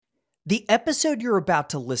The episode you're about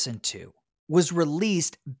to listen to was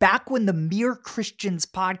released back when the Mere Christians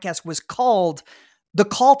podcast was called The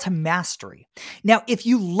Call to Mastery. Now, if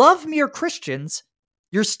you love Mere Christians,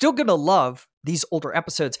 you're still going to love these older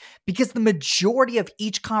episodes because the majority of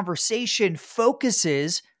each conversation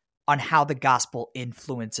focuses on how the gospel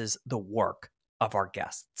influences the work of our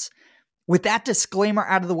guests. With that disclaimer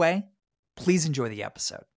out of the way, please enjoy the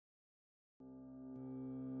episode.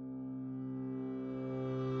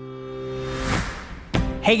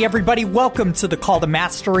 Hey everybody, welcome to The Call to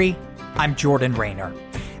Mastery. I'm Jordan Rayner.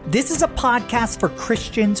 This is a podcast for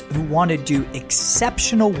Christians who want to do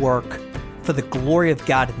exceptional work for the glory of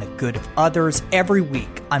God and the good of others. Every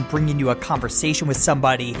week, I'm bringing you a conversation with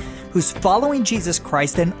somebody who's following Jesus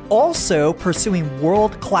Christ and also pursuing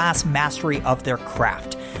world-class mastery of their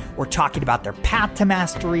craft. We're talking about their path to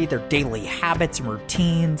mastery, their daily habits and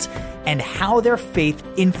routines, and how their faith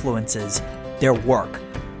influences their work.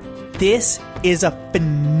 This is a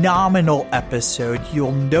phenomenal episode.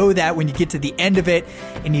 You'll know that when you get to the end of it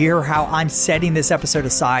and you hear how I'm setting this episode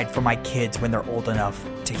aside for my kids when they're old enough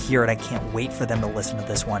to hear it. I can't wait for them to listen to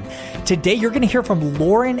this one. Today, you're going to hear from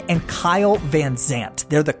Lorin and Kyle Van Zandt.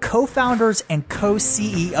 They're the co-founders and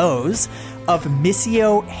co-CEOs of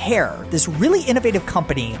MISSIO Hair, this really innovative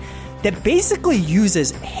company that basically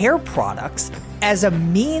uses hair products as a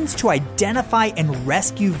means to identify and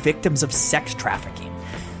rescue victims of sex trafficking.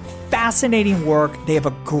 Fascinating work. They have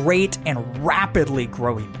a great and rapidly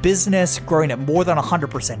growing business, growing at more than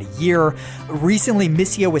 100% a year. Recently,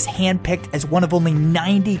 MISSIO was handpicked as one of only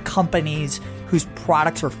 90 companies whose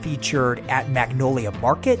products are featured at Magnolia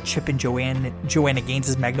Market, Chip and Joanna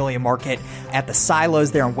Gaines' Magnolia Market at the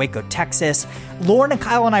Silos there in Waco, Texas. Lorin and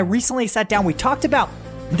Kyle and I recently sat down. We talked about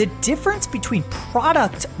the difference between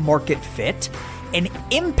product market fit and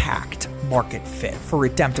impact market fit for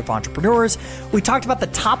redemptive entrepreneurs. We talked about the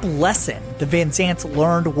top lesson the Van Zandts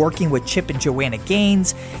learned working with Chip and Joanna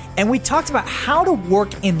Gaines, and we talked about how to work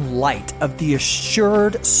in light of the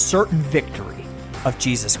assured certain victory of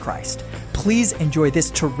Jesus Christ. Please enjoy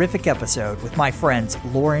this terrific episode with my friends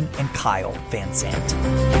Lorin and Kyle Van Zandt.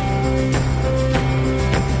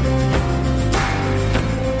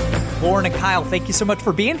 Lorin and Kyle, thank you so much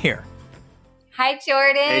for being here. Hi,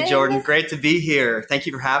 Jordan. Hey, Jordan. Great to be here. Thank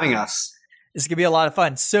you for having us. This is going to be a lot of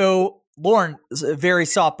fun. So, Lorin, a very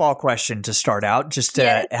softball question to start out, just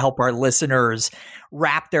to help our listeners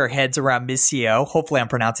wrap their heads around MISSIO. Hopefully, I'm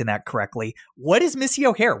pronouncing that correctly. What is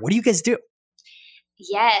MISSIO Hair? What do you guys do?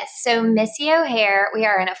 Yes. So MISSIO Hair, we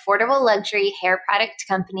are an affordable luxury hair product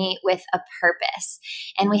company with a purpose.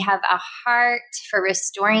 And we have a heart for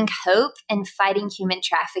restoring hope and fighting human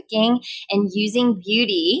trafficking and using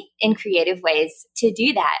beauty in creative ways to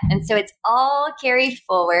do that. And so it's all carried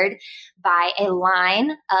forward by a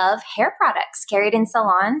line of hair products carried in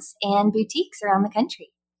salons and boutiques around the country.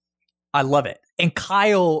 I love it. And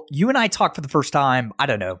Kyle, you and I talked for the first time, I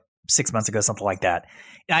don't know, 6 months ago, something like that.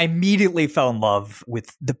 And I immediately fell in love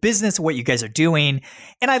with the business of what you guys are doing.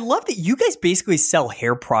 And I love that you guys basically sell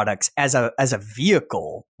hair products as a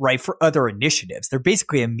vehicle, right, for other initiatives. They're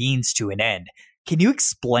basically a means to an end. Can you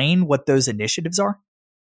explain what those initiatives are?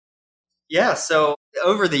 Yeah. So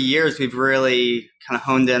over the years, we've really kind of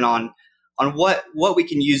honed in on what we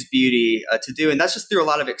can use beauty to do. And that's just through a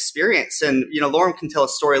lot of experience. And, Lorin can tell a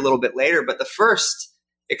story a little bit later, but the first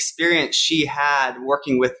experience she had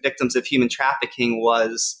working with victims of human trafficking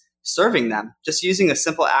was serving them, just using a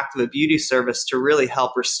simple act of a beauty service to really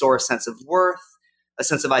help restore a sense of worth, a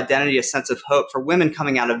sense of identity, a sense of hope for women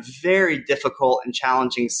coming out of very difficult and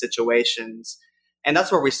challenging situations. And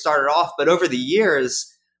that's where we started off. But over the years,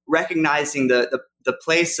 recognizing the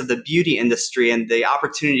place of the beauty industry and the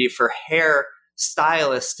opportunity for hair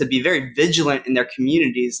stylists to be very vigilant in their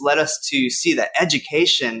communities led us to see that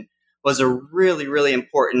education was a really, really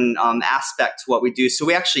important aspect to what we do. So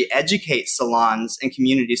we actually educate salons and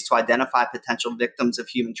communities to identify potential victims of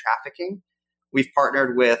human trafficking. We've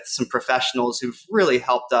partnered with some professionals who've really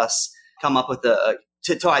helped us come up with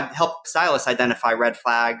to help stylists identify red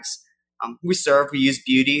flags. We use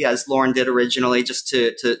beauty, as Lorin did originally, just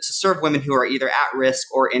to serve women who are either at risk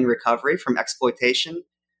or in recovery from exploitation.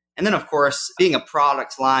 And then, of course, being a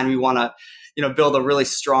product line, we want to build a really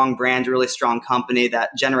strong brand, a really strong company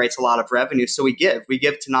that generates a lot of revenue. So we give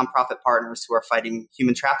to nonprofit partners who are fighting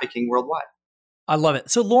human trafficking worldwide. I love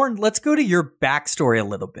it. So Lorin, let's go to your backstory a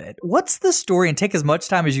little bit. What's the story? And take as much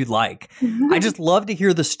time as you'd like. I just love to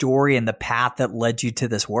hear the story and the path that led you to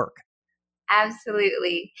this work.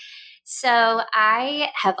 Absolutely. So I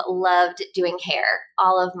have loved doing hair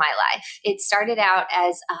all of my life. It started out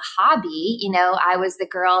as a hobby. I was the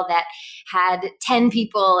girl that had 10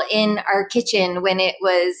 people in our kitchen when it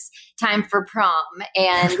was time for prom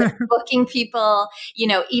and booking people,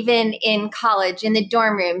 even in college, in the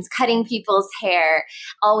dorm rooms, cutting people's hair,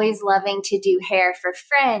 always loving to do hair for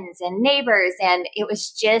friends and neighbors. And it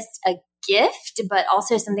was just a gift, but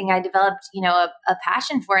also something I developed, a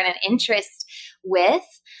passion for and an interest with.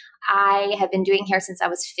 I have been doing hair since I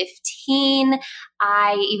was 15.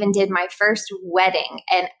 I even did my first wedding.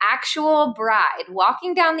 An actual bride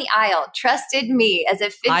walking down the aisle trusted me as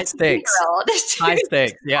a 15-year-old High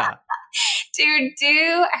stakes, yeah. to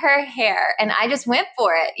do her hair. And I just went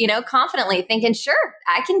for it, confidently thinking, sure,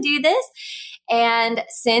 I can do this. And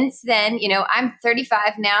since then, I'm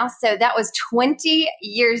 35 now. So that was 20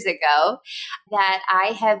 years ago that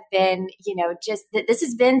I have been, this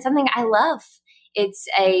has been something I love. It's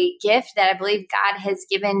a gift that I believe God has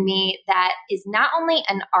given me that is not only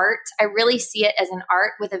an art, I really see it as an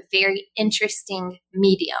art with a very interesting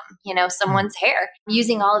medium, someone's hair,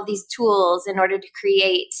 using all of these tools in order to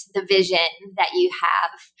create the vision that you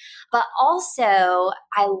have. But also,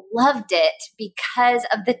 I loved it because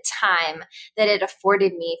of the time that it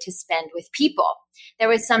afforded me to spend with people. There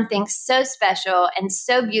was something so special and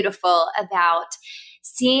so beautiful about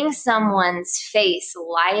seeing someone's face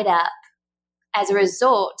light up as a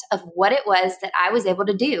result of what it was that I was able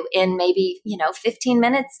to do in maybe, 15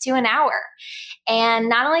 minutes to an hour. And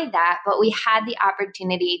not only that, but we had the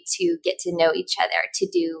opportunity to get to know each other, to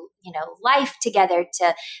do, life together,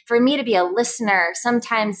 for me to be a listener,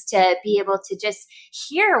 sometimes to be able to just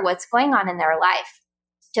hear what's going on in their life,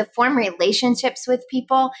 to form relationships with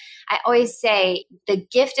people. I always say the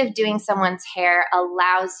gift of doing someone's hair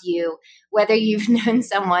allows you, whether you've known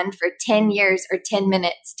someone for 10 years or 10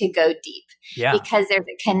 minutes, to go deep. Yeah. Because there's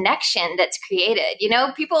a connection that's created.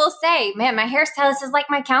 People will say, man, my hairstylist is like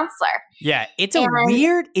my counselor. Yeah. It's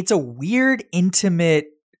a weird, intimate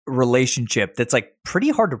relationship that's like pretty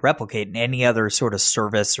hard to replicate in any other sort of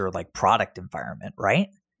service or like product environment, right?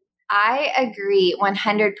 I agree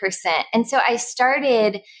 100%. And so I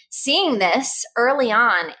started seeing this early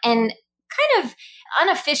on and kind of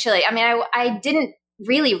unofficially. I didn't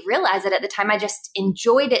really realize it at the time. I just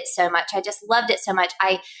enjoyed it so much. I just loved it so much.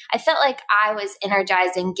 I felt like I was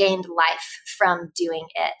energized and gained life from doing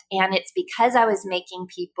it. And it's because I was making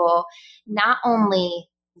people not only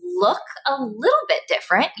look a little bit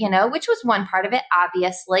different, which was one part of it,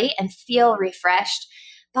 obviously, and feel refreshed,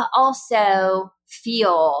 but also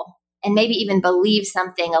feel and maybe even believe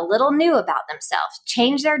something a little new about themselves,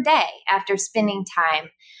 change their day after spending time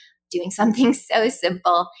doing something so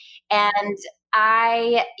simple. And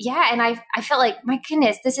I felt like, my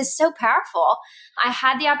goodness, this is so powerful. I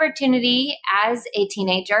had the opportunity as a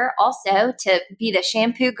teenager also to be the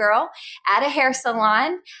shampoo girl at a hair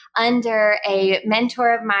salon under a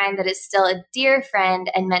mentor of mine that is still a dear friend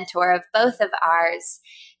and mentor of both of ours,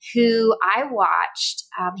 who I watched.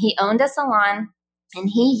 He owned a salon. And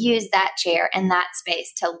he used that chair and that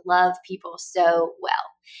space to love people so well.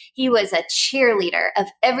 He was a cheerleader of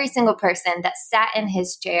every single person that sat in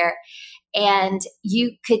his chair. And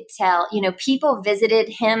you could tell, people visited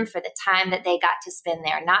him for the time that they got to spend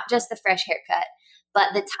there, not just the fresh haircut,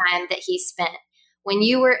 but the time that he spent. When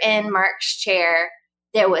you were in Mark's chair,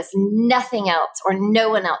 there was nothing else or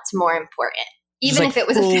no one else more important. Even if it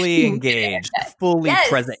was fully engaged, fully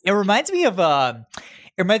present. It reminds me of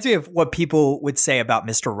what people would say about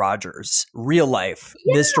Mr. Rogers, real life,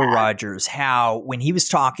 Mr. Rogers, how when he was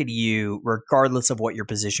talking to you, regardless of what your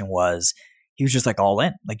position was, he was just like all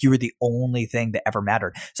in, like you were the only thing that ever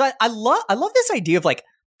mattered. So I love this idea of like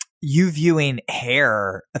you viewing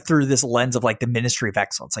hair through this lens of like the ministry of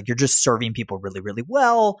excellence. Like you're just serving people really, really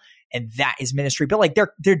well. And that is ministry. But like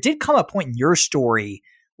there did come a point in your story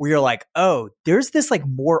where you're like, oh, there's this like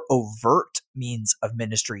more overt means of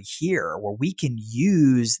ministry here where we can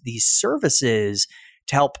use these services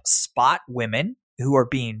to help spot women who are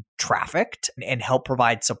being trafficked and help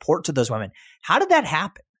provide support to those women. How did that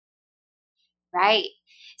happen? Right.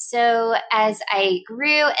 So as I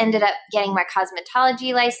grew, ended up getting my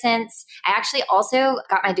cosmetology license. I actually also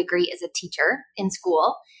got my degree as a teacher in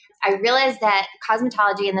school. I realized that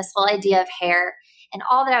cosmetology and this whole idea of hair and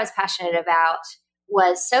all that I was passionate about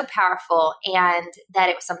was so powerful and that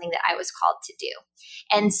it was something that I was called to do.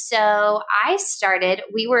 And so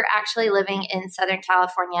we were actually living in Southern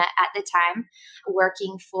California at the time,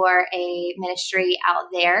 working for a ministry out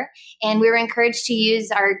there. And we were encouraged to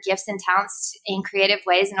use our gifts and talents in creative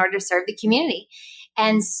ways in order to serve the community.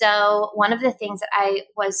 And so one of the things that I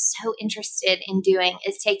was so interested in doing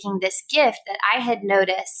is taking this gift that I had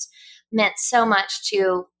noticed meant so much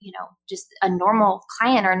to, just a normal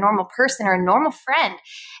client or a normal person or a normal friend,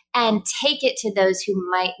 and take it to those who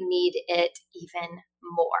might need it even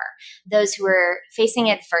more. Those who are facing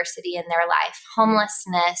adversity in their life,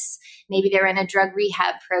 homelessness, maybe they're in a drug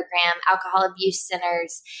rehab program, alcohol abuse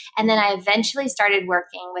centers. And then I eventually started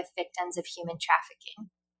working with victims of human trafficking.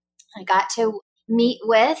 I got to meet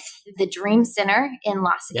with the Dream Center in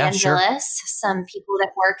Los Angeles, some people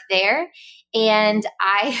that work there. And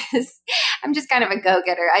I'm just kind of a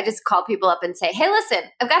go-getter. I just call people up and say, hey, listen,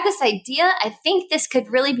 I've got this idea. I think this could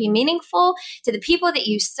really be meaningful to the people that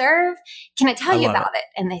you serve. Can I tell you about it?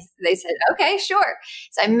 And they said, okay, sure.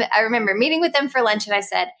 So I remember meeting with them for lunch, and I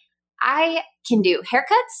said, I can do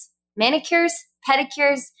haircuts, manicures,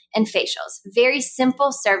 pedicures, and facials. Very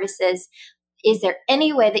simple services. Is there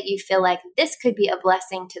any way that you feel like this could be a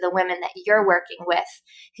blessing to the women that you're working with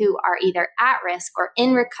who are either at risk or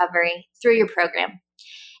in recovery through your program?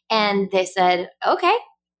 And they said, okay.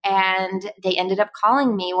 And they ended up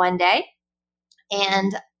calling me one day,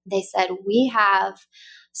 and they said, we have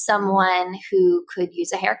someone who could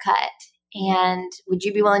use a haircut, and would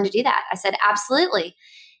you be willing to do that? I said, absolutely.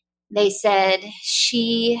 They said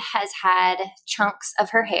she has had chunks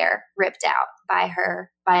of her hair ripped out by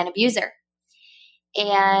an abuser.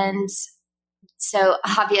 And so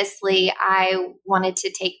obviously I wanted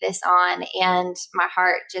to take this on, and my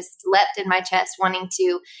heart just leapt in my chest wanting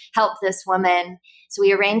to help this woman. So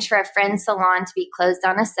we arranged for a friend's salon to be closed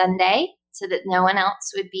on a Sunday so that no one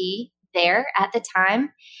else would be there at the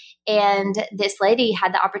time. And this lady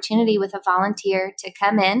had the opportunity with a volunteer to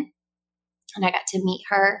come in, and I got to meet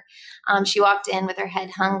her. She walked in with her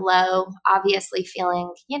head hung low, obviously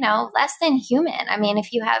feeling, less than human. I mean,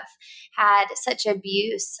 if you have had such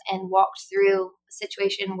abuse and walked through a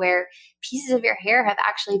situation where pieces of your hair have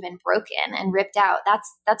actually been broken and ripped out,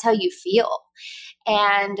 that's how you feel.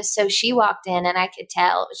 And so she walked in, and I could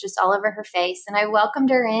tell it was just all over her face. And I welcomed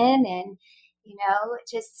her in, and,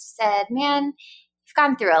 just said, man,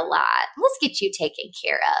 gone through a lot. Let's get you taken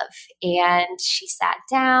care of. And she sat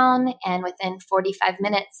down, and within 45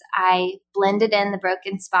 minutes, I blended in the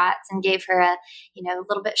broken spots and gave her a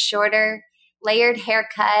little bit shorter, layered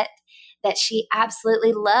haircut that she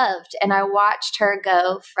absolutely loved. And I watched her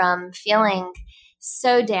go from feeling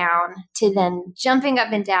so down to then jumping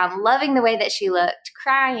up and down, loving the way that she looked,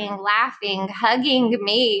 crying, laughing, hugging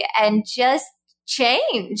me, and just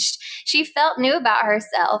changed. She felt new about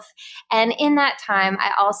herself. And in that time,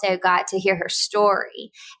 I also got to hear her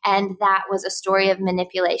story. And that was a story of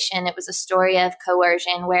manipulation. It was a story of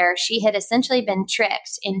coercion, where she had essentially been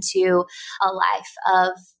tricked into a life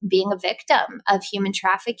of being a victim of human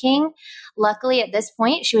trafficking. Luckily, at this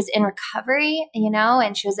point, she was in recovery,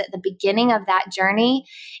 and she was at the beginning of that journey.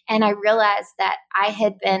 And I realized that I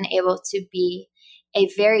had been able to be a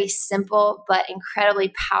very simple but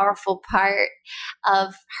incredibly powerful part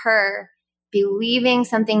of her believing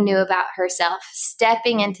something new about herself,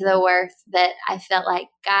 stepping into the worth that I felt like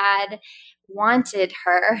God wanted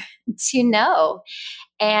her to know.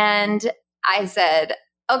 And I said,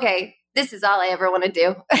 okay, this is all I ever want to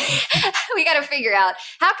do. We got to figure out,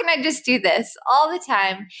 how can I just do this all the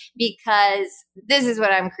time? Because this is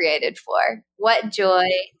what I'm created for. What joy,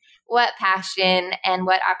 what passion, and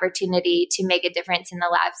what opportunity to make a difference in the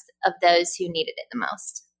lives of those who needed it the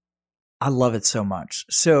most. I love it so much.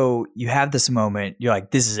 So you have this moment, you're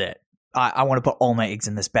like, this is it. I want to put all my eggs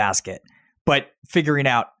in this basket. But figuring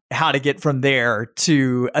out how to get from there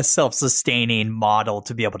to a self-sustaining model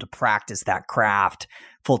to be able to practice that craft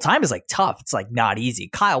full time is like tough. It's like not easy.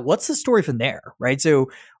 Kyle, what's the story from there? Right.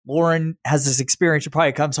 So Lorin has this experience. She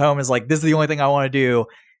probably comes home and is like, this is the only thing I want to do.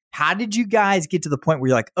 How did you guys get to the point where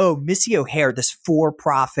you're like, oh, MISSIO Hair, this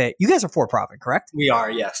for-profit, you guys are for-profit, correct? We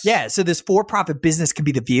are, yes. Yeah. So this for-profit business can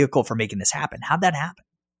be the vehicle for making this happen. How'd that happen?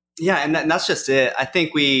 Yeah. And that's just it. I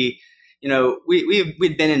think we'd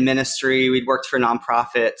been in ministry. We'd worked for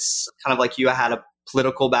nonprofits, kind of like you. I had a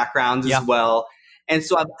political background as well. And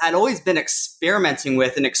so I'd always been experimenting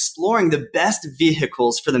with and exploring the best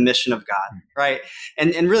vehicles for the mission of God, right?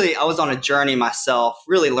 And really, I was on a journey myself,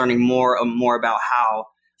 really learning more and more about how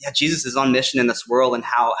Jesus is on mission in this world, and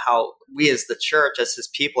how we as the church, as his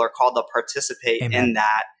people, are called to participate in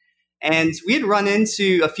that. And we had run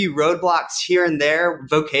into a few roadblocks here and there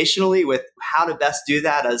vocationally with how to best do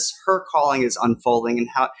that as her calling is unfolding and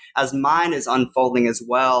how as mine is unfolding as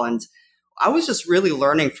well. And I was just really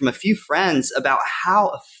learning from a few friends about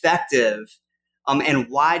how effective and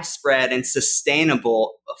widespread and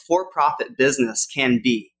sustainable a for-profit business can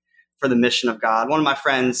be for the mission of God. One of my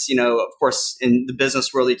friends, of course, in the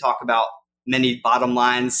business world, you talk about many bottom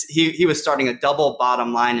lines. He was starting a double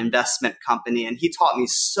bottom line investment company, and he taught me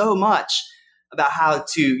so much about how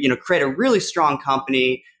to, create a really strong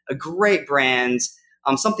company, a great brand,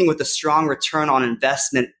 something with a strong return on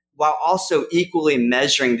investment, while also equally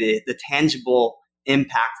measuring the tangible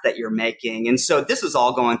impact that you're making. And so this is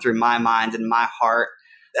all going through my mind and my heart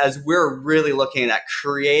as we're really looking at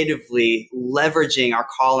creatively leveraging our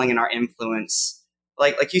calling and our influence,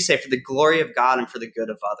 like you say, for the glory of God and for the good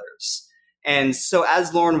of others. And so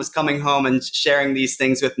as Lorin was coming home and sharing these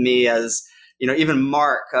things with me, as even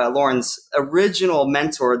Mark, Lorin's original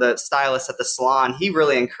mentor, the stylist at the salon, he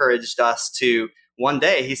really encouraged us to, one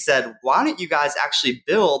day he said, why don't you guys actually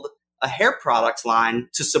build a hair products line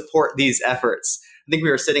to support these efforts? I think we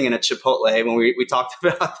were sitting in a Chipotle when we talked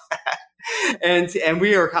about that. And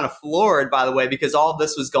we were kind of floored, by the way, because all of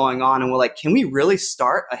this was going on. And we're like, can we really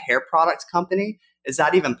start a hair products company? Is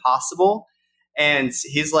that even possible? And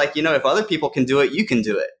he's like, if other people can do it, you can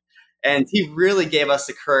do it. And he really gave us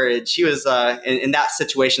the courage. He was, in that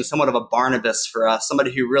situation, somewhat of a Barnabas for us,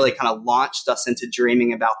 somebody who really kind of launched us into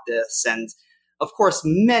dreaming about this. And of course,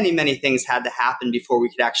 many, many things had to happen before we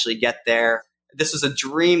could actually get there. This was a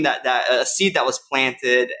dream that a seed that was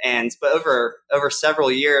planted, but over several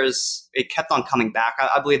years, it kept on coming back.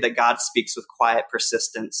 I believe that God speaks with quiet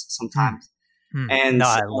persistence sometimes. And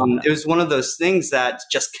no, it was one of those things that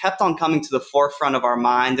just kept on coming to the forefront of our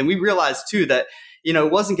mind. And we realized too that,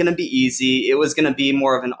 it wasn't going to be easy. It was going to be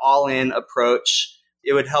more of an all-in approach.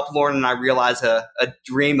 It would help Lorin and I realize a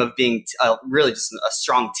dream of being really just a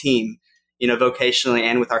strong team, vocationally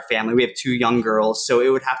and with our family. We have 2 young girls. So it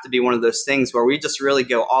would have to be one of those things where we just really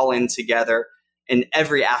go all in together in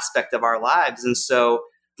every aspect of our lives. And so,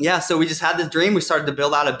 so we just had this dream. We started to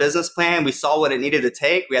build out a business plan. We saw what it needed to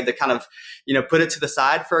take. We had to kind of, put it to the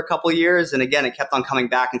side for a couple of years. And again, it kept on coming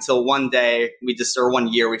back until one day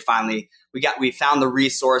one year, we found the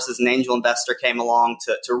resources. An angel investor came along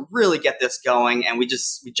to really get this going. And we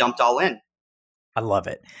jumped all in. I love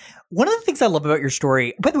it. One of the things I love about your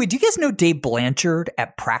story, by the way, do you guys know Dave Blanchard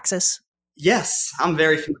at Praxis? Yes, I'm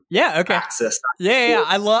very familiar with Praxis. Yeah.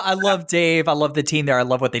 I love Dave. I love the team there. I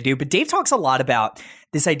love what they do. But Dave talks a lot about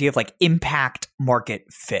this idea of like impact market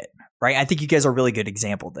fit, right? I think you guys are a really good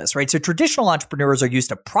example of this, right? So traditional entrepreneurs are used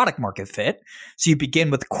to product market fit. So you begin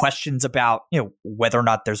with questions about, whether or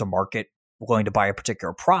not there's a market willing to buy a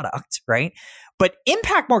particular product, right? But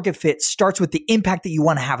impact market fit starts with the impact that you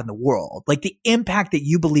want to have in the world, like the impact that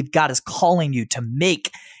you believe God is calling you to make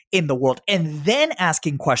in the world, and then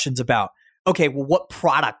asking questions about, okay, well, what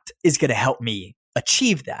product is going to help me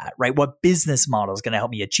achieve that, right? What business model is going to help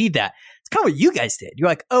me achieve that? It's kind of what you guys did. You're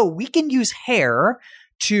like, oh, we can use hair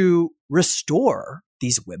to restore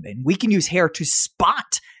these women. We can use hair to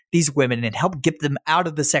spot these women and help get them out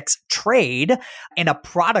of the sex trade. And a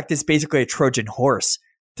product is basically a Trojan horse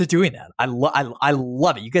to doing that. I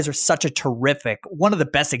love it. You guys are such a terrific, one of the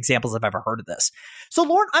best examples I've ever heard of this. So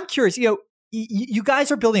Lorin, I'm curious, you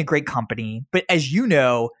guys are building a great company, but as you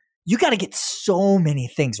know, you got to get so many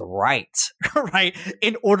things right, right?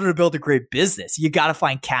 In order to build a great business, you got to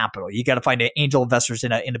find capital. You got to find angel investors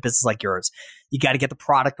in a business like yours. You got to get the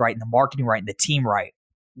product right and the marketing right and the team right.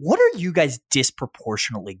 What are you guys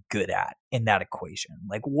disproportionately good at in that equation?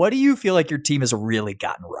 Like, what do you feel like your team has really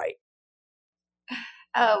gotten right?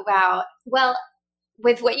 Oh, wow. Well,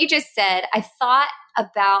 with what you just said, I thought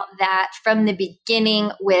about that from the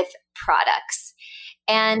beginning with products.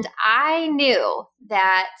 And I knew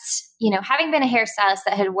that, having been a hairstylist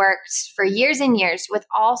that had worked for years and years with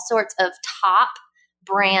all sorts of top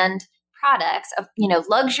brand products, of,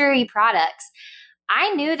 luxury products,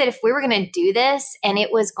 I knew that if we were going to do this and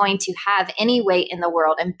it was going to have any weight in the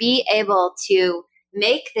world and be able to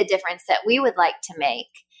make the difference that we would like to make,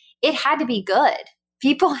 it had to be good.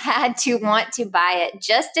 People had to want to buy it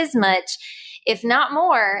just as much, if not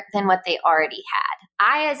more, than what they already had.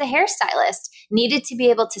 I, as a hairstylist, needed to be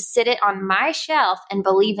able to sit it on my shelf and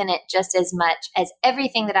believe in it just as much as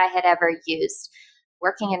everything that I had ever used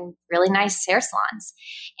working in really nice hair salons.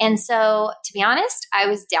 And so, to be honest, I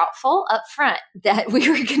was doubtful up front that we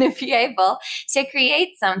were going to be able to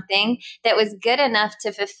create something that was good enough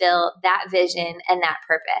to fulfill that vision and that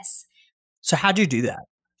purpose. So how'd you do that?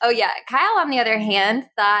 Oh, yeah. Kyle, on the other hand,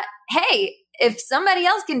 thought, hey, if somebody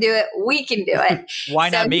else can do it, we can do it. Why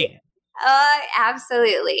not me?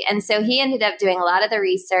 Absolutely. And so he ended up doing a lot of the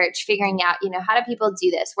research, figuring out, how do people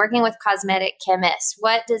do this? Working with cosmetic chemists.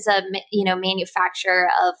 What does a, manufacturer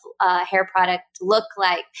of a hair product look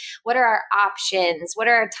like? What are our options? What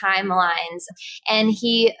are our timelines? And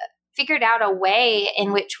he figured out a way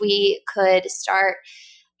in which we could start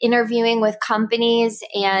interviewing with companies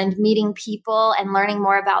and meeting people and learning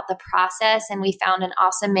more about the process. And we found an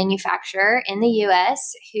awesome manufacturer in the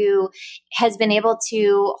US who has been able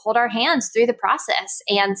to hold our hands through the process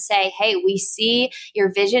and say, hey, we see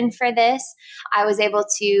your vision for this. I was able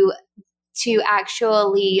to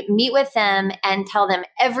actually meet with them and tell them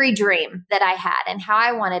every dream that I had and how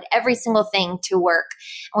I wanted every single thing to work.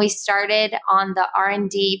 And we started on the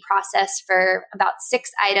R&D process for about 6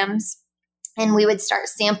 items. And we would start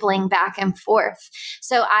sampling back and forth.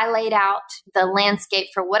 So I laid out the landscape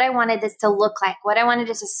for what I wanted this to look like, what I wanted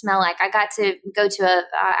it to smell like. I got to go to a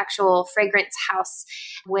actual fragrance house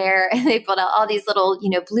where they put out all these little,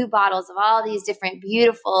 blue bottles of all these different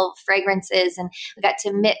beautiful fragrances. And we got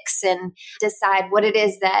to mix and decide what it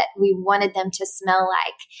is that we wanted them to smell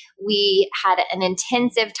like. We had an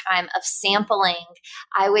intensive time of sampling.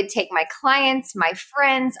 I would take my clients, my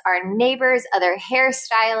friends, our neighbors, other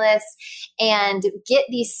hairstylists, and get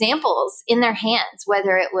these samples in their hands,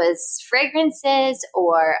 whether it was fragrances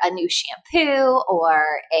or a new shampoo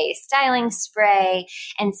or a styling spray,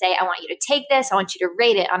 and say, I want you to take this. I want you to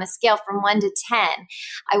rate it on a scale from 1 to 10.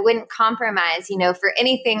 I wouldn't compromise, for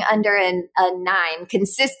anything under a 9,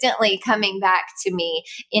 consistently coming back to me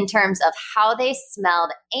in terms of how they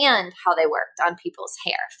smelled and how they worked on people's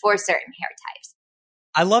hair for certain hair types.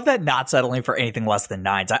 I love that, not settling for anything less than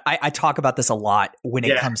 9s. I talk about this a lot when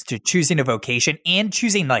it comes to choosing a vocation and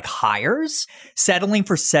choosing hires. Settling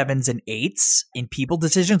for 7s and 8s in people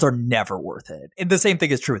decisions are never worth it. And the same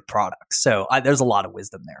thing is true with products. So there's a lot of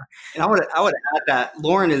wisdom there. And I would add that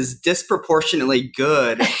Lorin is disproportionately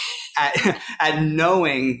good at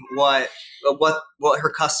knowing what her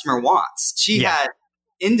customer wants. She had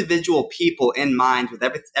individual people in mind with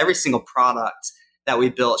every single product that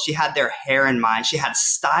we built. She had their hair in mind. She had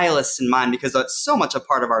stylists in mind, because that's so much a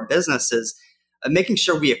part of our business is making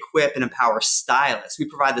sure we equip and empower stylists. We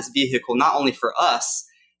provide this vehicle not only for us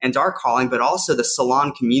and our calling, but also the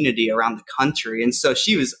salon community around the country. And so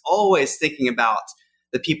she was always thinking about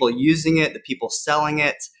the people using it, the people selling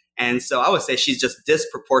it. And so I would say she's just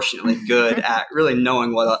disproportionately good at really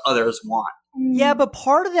knowing what others want. Yeah, but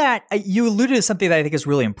part of that, you alluded to something that I think is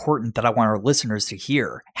really important that I want our listeners to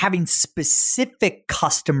hear. Having specific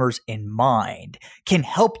customers in mind can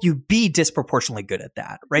help you be disproportionately good at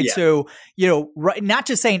that, right? Yeah. So, not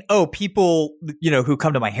just saying, people, who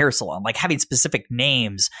come to my hair salon, having specific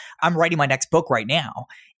names. I'm writing my next book right now,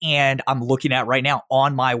 and I'm looking at right now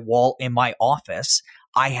on my wall in my office,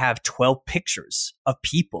 I have 12 pictures of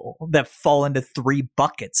people that fall into 3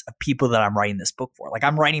 buckets of people that I'm writing this book for.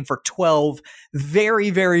 I'm writing for 12 very,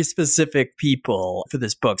 very specific people for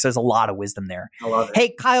this book. So there's a lot of wisdom there. I love it.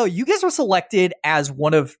 Hey, Kyle, you guys were selected as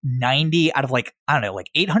one of 90 out of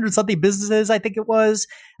 800 something businesses, I think it was,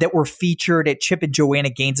 that were featured at Chip and Joanna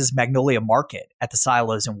Gaines's Magnolia Market at the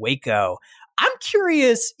Silos in Waco. I'm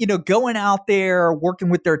curious, going out there, working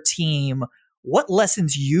with their team, what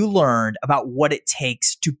lessons you learned about what it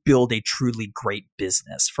takes to build a truly great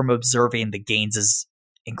business from observing the Gaines's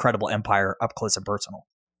incredible empire up close and personal.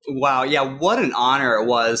 Wow. Yeah. What an honor it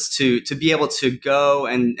was to be able to go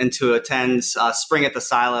and to attend Spring at the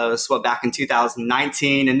Silos, back in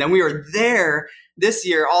 2019. And then we were there this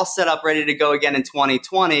year, all set up, ready to go again in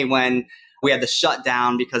 2020 when we had the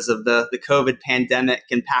shutdown because of the COVID pandemic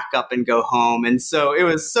and pack up and go home. And so it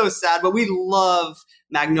was so sad, but we love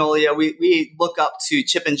Magnolia. We look up to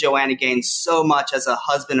Chip and Joanna Gaines so much as a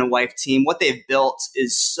husband and wife team. What they've built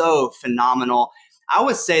is so phenomenal. I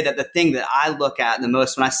would say that the thing that I look at the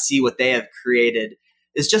most when I see what they have created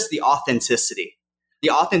is just the authenticity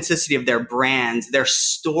of their brand, their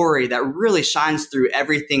story that really shines through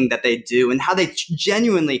everything that they do, and how they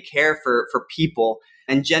genuinely care for people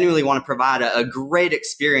and genuinely want to provide a great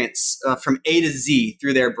experience from A to Z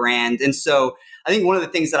through their brand. And so I think one of the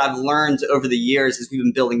things that I've learned over the years as we've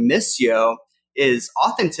been building MISSIO is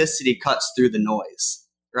authenticity cuts through the noise,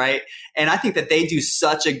 right? And I think that they do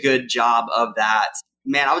such a good job of that.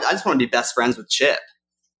 Man, I just want to be best friends with Chip,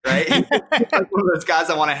 right? That's one of those guys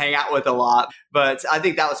I want to hang out with a lot. But I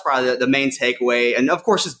think that was probably the main takeaway. And of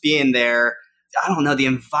course, just being there, I don't know, the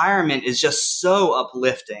environment is just so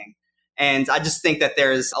uplifting. And I just think that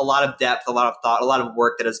there's a lot of depth, a lot of thought, a lot of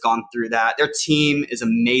work that has gone through that. Their team is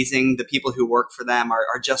amazing. The people who work for them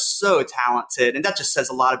are just so talented. And that just says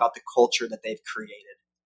a lot about the culture that they've created.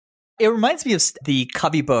 It reminds me of the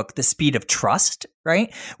Covey book, The Speed of Trust,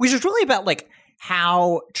 right? Which is really about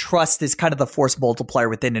how trust is kind of the force multiplier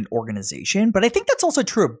within an organization. But I think that's also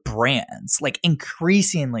true of brands,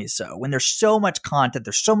 increasingly so. When there's so much content,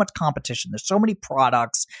 there's so much competition, there's so many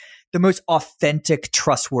products, the most authentic,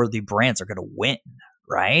 trustworthy brands are going to win,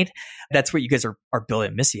 right? That's what you guys are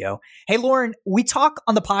building at MISSIO. Hey, Lorin, we talk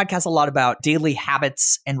on the podcast a lot about daily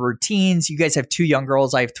habits and routines. You guys have 2 young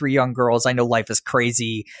girls. I have 3 young girls. I know life is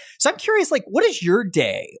crazy. So I'm curious, like, what does your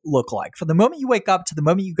day look like? From the moment you wake up to the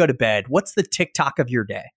moment you go to bed, what's the TikTok of your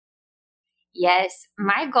day? Yes,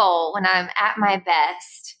 my goal when I'm at my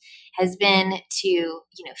best has been to,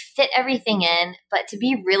 fit everything in, but to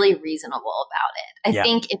be really reasonable about it. I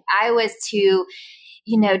think if I was to,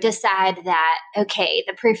 decide that, okay,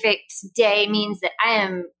 the perfect day means that I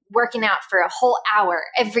am working out for a whole hour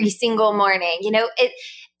every single morning,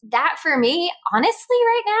 that for me, honestly,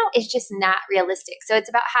 right now is just not realistic. So it's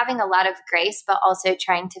about having a lot of grace, but also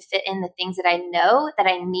trying to fit in the things that I know that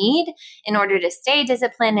I need in order to stay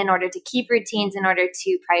disciplined, in order to keep routines, in order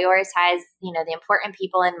to prioritize, the important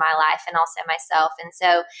people in my life and also myself. And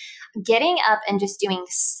so getting up and just doing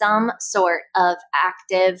some sort of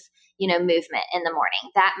active movement in the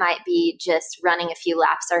morning. That might be just running a few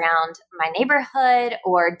laps around my neighborhood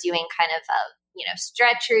or doing kind of a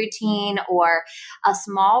stretch routine or a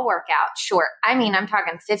small workout. Short. I mean, I'm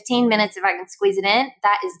talking 15 minutes if I can squeeze it in.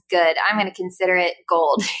 That is good. I'm going to consider it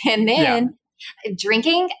gold. And then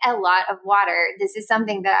drinking a lot of water. This is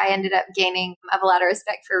something that I ended up gaining. I have a lot of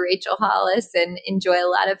respect for Rachel Hollis and enjoy a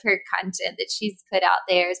lot of her content that she's put out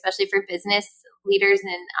there, especially for business leaders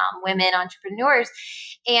and women entrepreneurs.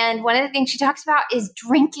 And one of the things she talks about is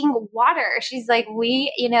drinking water. She's like,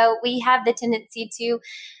 we have the tendency to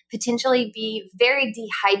potentially be very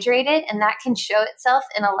dehydrated, and that can show itself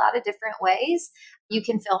in a lot of different ways. You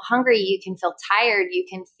can feel hungry, you can feel tired, you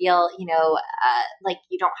can feel, like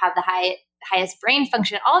you don't have the highest brain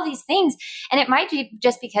function, all of these things. And it might be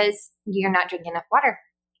just because you're not drinking enough water.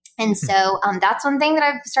 And so that's one thing that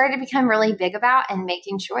I've started to become really big about and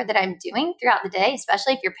making sure that I'm doing throughout the day,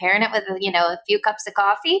 especially if you're pairing it with, a few cups of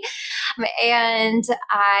coffee. And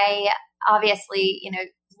I obviously,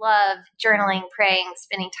 love journaling, praying,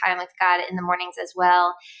 spending time with God in the mornings as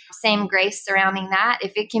well. Same grace surrounding that.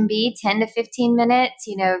 If it can be 10 to 15 minutes,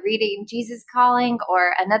 reading Jesus Calling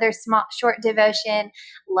or another small, short devotion,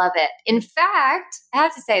 love it. In fact, I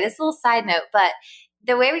have to say this little side note, but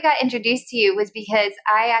the way we got introduced to you was because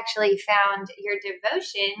I actually found your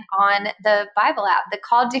devotion on the Bible app, the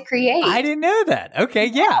Call to Create. I didn't know that. Okay,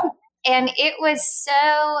 yeah. And it was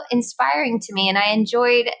so inspiring to me. And I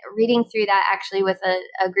enjoyed reading through that actually with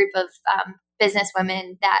a group of business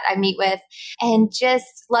women that I meet with, and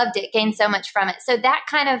just loved it, gained so much from it. So that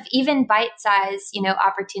kind of even bite-sized,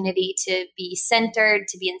 opportunity to be centered,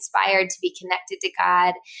 to be inspired, to be connected to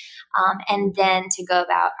God, and then to go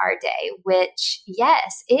about our day, which,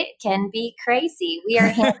 yes, it can be crazy. We are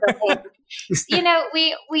handling,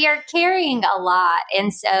 we are carrying a lot.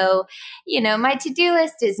 And so, my to-do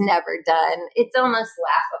list is never done. It's almost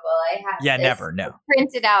laughable. I have this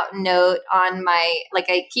printed out note on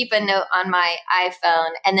I keep a note on my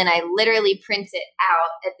iPhone, and then I literally print it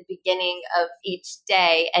out at the beginning of each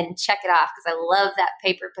day and check it off because I love that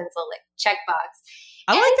paper pencil checkbox.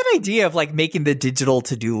 I like that idea of making the digital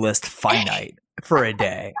to-do list finite for a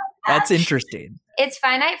day. That's interesting. It's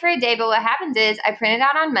finite for a day, but what happens is I print it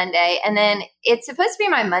out on Monday, and then it's supposed to be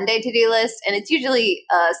my Monday to-do list, and it's usually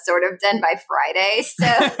sort of done by Friday.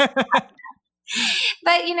 So,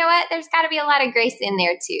 but you know what? There's got to be a lot of grace in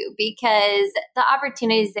there too, because the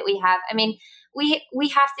opportunities that we have, I mean, we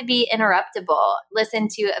have to be interruptible. Listen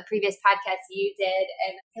to a previous podcast you did,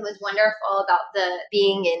 and it was wonderful about the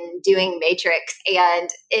being and doing matrix. And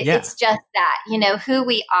it's just that, who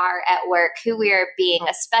we are at work, who we are being,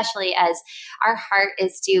 especially as our heart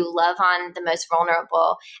is to love on the most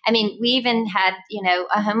vulnerable. I mean, we even had,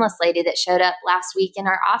 a homeless lady that showed up last week in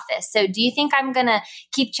our office. So do you think I'm going to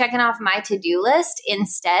keep checking off my to-do list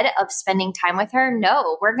instead of spending time with her?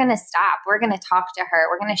 No, we're going to stop. We're going to talk to her.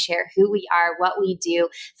 We're going to share who we are, what we do,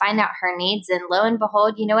 find out her needs. And lo and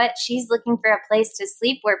behold, you know what? She's looking for a place to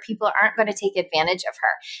sleep where people aren't going to take advantage of her.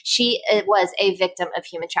 She was a victim of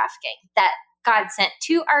human trafficking that God sent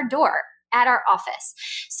to our door at our office.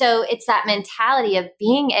 So it's that mentality of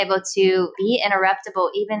being able to be interruptible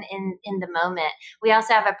even in the moment. We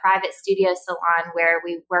also have a private studio salon where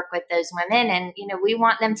we work with those women, and we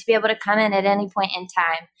want them to be able to come in at any point in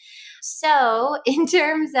time. So in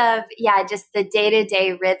terms of, just the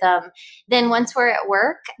day-to-day rhythm, then once we're at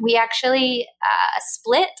work, we actually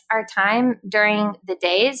split our time during the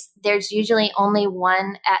days. There's usually only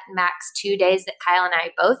one at max 2 days that Kyle and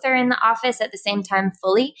I both are in the office at the same time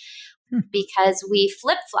fully. because we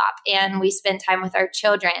flip flop and we spend time with our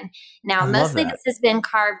children. Now, mostly this has been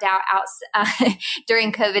carved out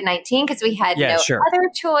during COVID-19 because we had other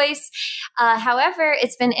choice. However,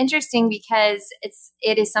 it's been interesting because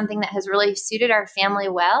it is something that has really suited our family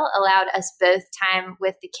well, allowed us both time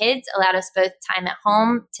with the kids, allowed us both time at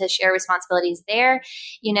home to share responsibilities there.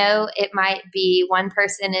 You know, it might be one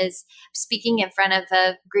person is speaking in front of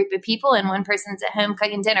a group of people and one person's at home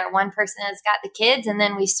cooking dinner. One person has got the kids and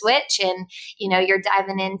then we switch and, you know, you're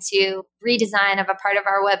diving into redesign of a part of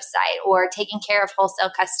our website or taking care of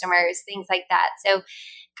wholesale customers, things like that. So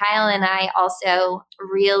Kyle and I also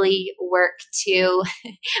really work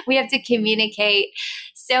we have to communicate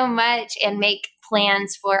so much and make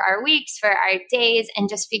plans for our weeks, for our days, and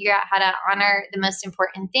just figure out how to honor the most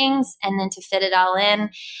important things and then to fit it all in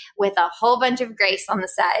with a whole bunch of grace on the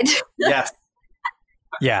side. Yes.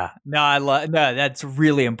 Yeah. No, that's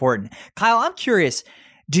really important. Kyle, I'm curious,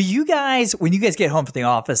 do you guys, when you guys get home from the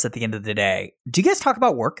office at the end of the day, do you guys talk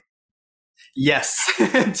about work? Yes.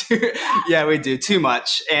 Yeah, we do too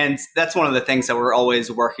much. And that's one of the things that we're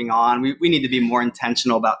always working on. We need to be more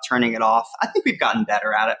intentional about turning it off. I think we've gotten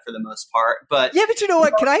better at it for the most part, but yeah, but you know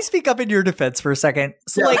what? Can I speak up in your defense for a second?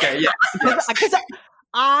 So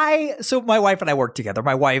so my wife and I work together.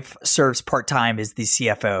 My wife serves part-time as the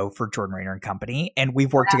CFO for Jordan Rainer and Company. And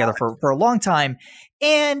we've worked together for a long time.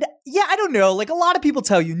 And yeah, I don't know, like a lot of people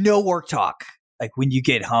tell you no work talk, like when you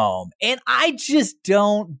get home. And I just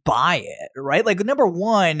don't buy it, right? Like number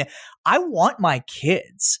one, I want my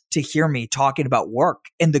kids to hear me talking about work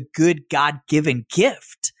and the good God-given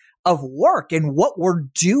gift of work and what we're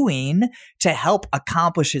doing to help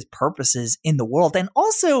accomplish his purposes in the world. And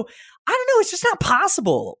also, I don't know, it's just not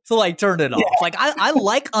possible to like turn it off. Like I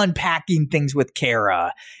like unpacking things with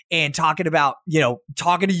Kara and talking about,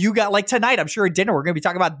 talking to you guys like tonight. I'm sure at dinner, we're going to be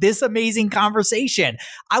talking about this amazing conversation.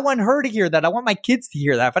 I want her to hear that. I want my kids to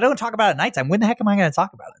hear that. If I don't talk about it at nighttime, when the heck am I going to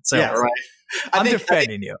talk about it? So yeah, right. I'm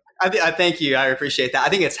defending you. I thank you. I appreciate that. I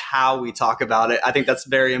think it's how we talk about it. I think that's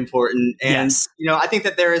very important. And, I think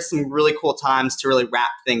that there is some really cool times to really wrap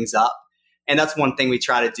things up. And that's one thing we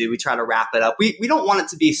try to do. We try to wrap it up. We don't want it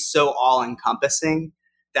to be so all-encompassing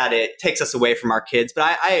that it takes us away from our kids.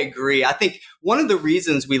 But I agree. I think one of the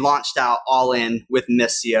reasons we launched out All In with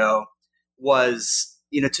MISSIO was,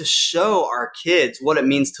 to show our kids what it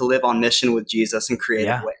means to live on mission with Jesus in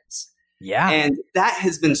creative ways. Yeah. And that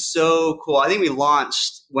has been so cool. I think we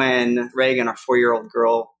launched when Reagan, our 4-year-old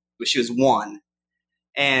girl, she was 1.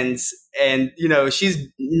 And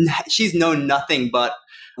she's known nothing but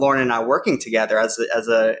Lorin and I working together as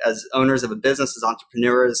owners of a business, as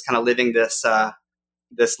entrepreneurs, kind of living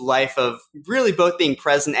this life of really both being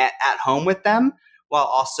present at home with them while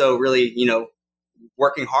also really,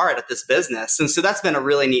 working hard at this business. And so that's been a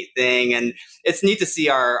really neat thing. And it's neat to see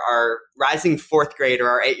our rising 4th grader,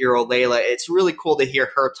 our 8-year-old Layla. It's really cool to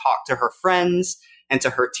hear her talk to her friends and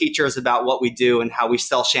to her teachers about what we do and how we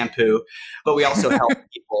sell shampoo, but we also help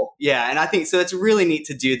people. Yeah. And I think so it's really neat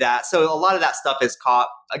to do that. So a lot of that stuff is caught.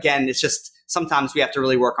 Again, it's just sometimes we have to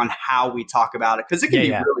really work on how we talk about it because it can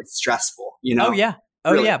be really stressful, Oh, yeah.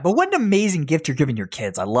 Oh, really? Yeah. But what an amazing gift you're giving your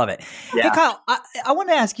kids. I love it. Yeah. Hey, Kyle, I want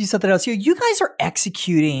to ask you something else here. You guys are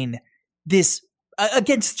executing this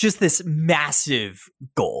against just this massive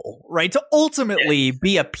goal, right? To ultimately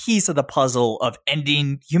be a piece of the puzzle of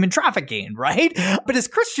ending human trafficking, right? But as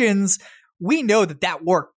Christians, we know that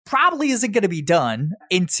work probably isn't going to be done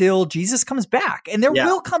until Jesus comes back. And there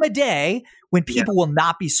will come a day when people will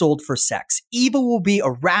not be sold for sex. Evil will be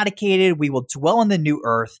eradicated. We will dwell on the new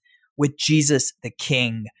earth with Jesus the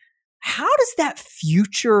King. How does that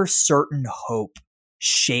future certain hope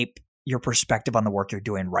shape your perspective on the work you're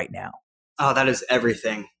doing right now? Oh, that is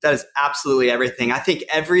everything. That is absolutely everything. I think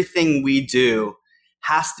everything we do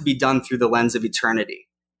has to be done through the lens of eternity,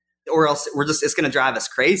 or else it's going to drive us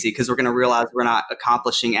crazy because we're going to realize we're not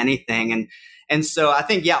accomplishing anything. And so I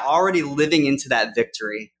think, already living into that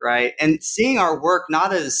victory, right? And seeing our work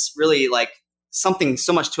not as really like something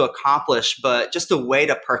so much to accomplish, but just a way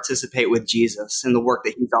to participate with Jesus in the work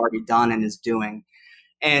that he's already done and is doing.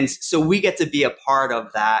 And so we get to be a part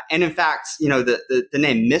of that. And in fact, the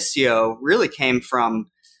name MISSIO really came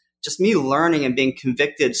from just me learning and being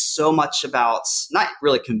convicted so much about, not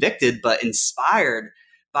really convicted, but inspired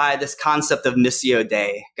by this concept of Missio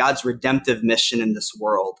Dei, God's redemptive mission in this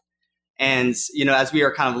world. And, as we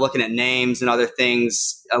are kind of looking at names and other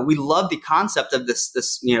things, we love the concept of this,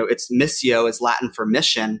 it's Missio is Latin for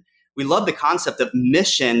mission. We love the concept of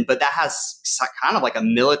mission, but that has kind of like a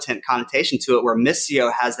militant connotation to it, where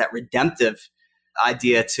Missio has that redemptive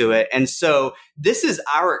idea to it. And so this is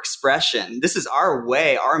our expression. This is our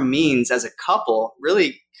way, our means as a couple,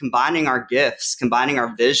 really combining our gifts, combining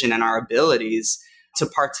our vision and our abilities to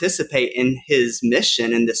participate in his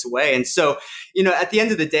mission in this way. And so, at the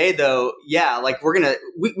end of the day, though, like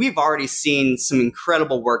we've already seen some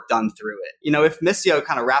incredible work done through it. If Missio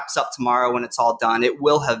kind of wraps up tomorrow when it's all done, it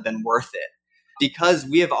will have been worth it because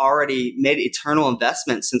we have already made eternal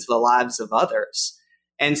investments into the lives of others.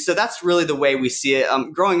 And so that's really the way we see it.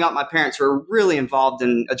 Growing up, my parents were really involved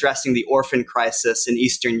in addressing the orphan crisis in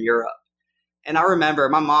Eastern Europe. And I remember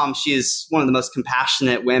my mom, she is one of the most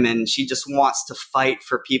compassionate women. She just wants to fight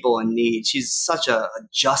for people in need. She's such a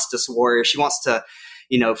justice warrior. She wants to,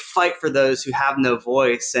 fight for those who have no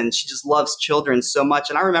voice. And she just loves children so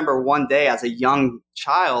much. And I remember one day as a young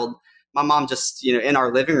child, my mom just, in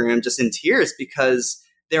our living room, just in tears because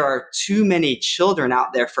there are too many children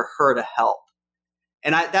out there for her to help.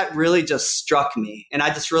 And that really just struck me. And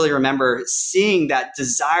I just really remember seeing that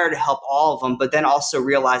desire to help all of them, but then also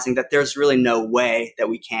realizing that there's really no way that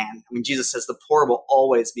we can. I mean, Jesus says the poor will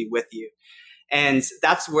always be with you. And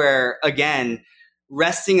that's where, again,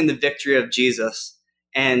 resting in the victory of Jesus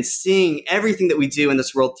and seeing everything that we do in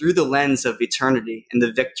this world through the lens of eternity and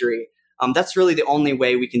the victory, that's really the only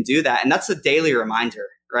way we can do that. And that's a daily reminder.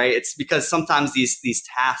 Right? It's because sometimes these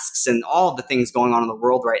tasks and all the things going on in the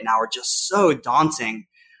world right now are just so daunting.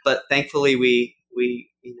 But thankfully, we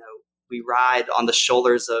ride on the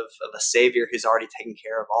shoulders of a Savior who's already taken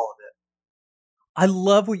care of all of it. I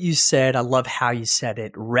love what you said. I love how you said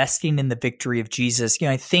it. Resting in the victory of Jesus.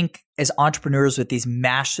 I think as entrepreneurs with these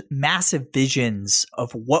massive visions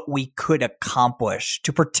of what we could accomplish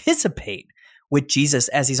to participate with Jesus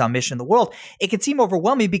as he's on mission in the world, it can seem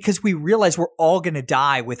overwhelming because we realize we're all going to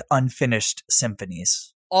die with unfinished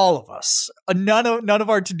symphonies. All of us. None of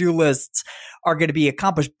our to-do lists are going to be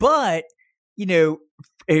accomplished. But, in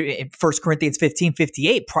 1 Corinthians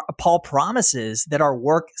 15:58, Paul promises that our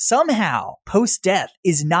work somehow post-death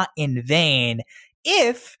is not in vain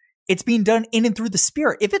if it's being done in and through the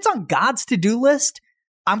Spirit. If it's on God's to-do list,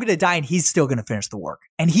 I'm going to die and he's still going to finish the work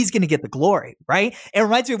and he's going to get the glory, right? It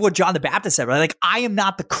reminds me of what John the Baptist said, right? Like, I am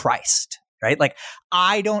not the Christ, right? Like,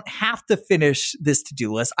 I don't have to finish this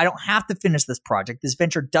to-do list. I don't have to finish this project. This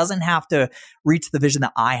venture doesn't have to reach the vision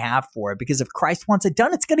that I have for it because if Christ wants it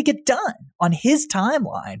done, it's going to get done on his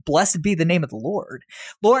timeline. Blessed be the name of the Lord.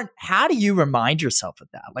 Lorin, how do you remind yourself of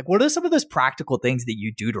that? Like, what are some of those practical things that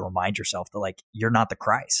you do to remind yourself that, like, you're not the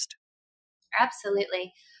Christ?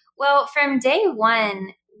 Absolutely. Well, from day one,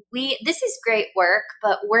 this is great work,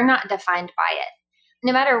 but we're not defined by it.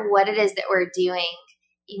 No matter what it is that we're doing,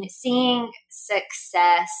 seeing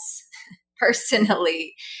success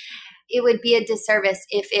personally, it would be a disservice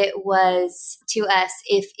if it was to us,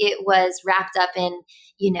 if it was wrapped up in,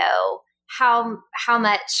 how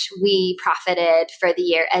much we profited for the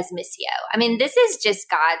year as Missio. I mean, this is just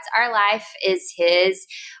God's. Our life is his.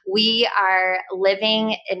 We are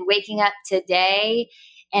living and waking up today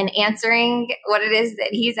and answering what it is that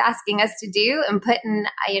he's asking us to do and putting,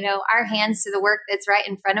 our hands to the work that's right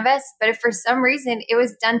in front of us. But if for some reason it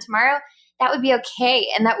was done tomorrow, that would be okay.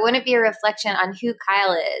 And that wouldn't be a reflection on who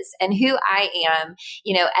Kyle is and who I am,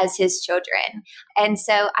 as his children. And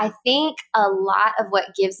so I think a lot of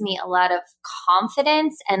what gives me a lot of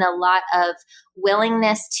confidence and a lot of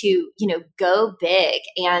willingness to, go big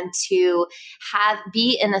and to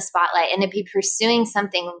be in the spotlight and to be pursuing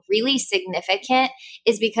something really significant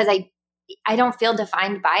is because I don't feel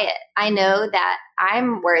defined by it. I know that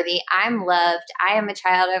I'm worthy, I'm loved, I am a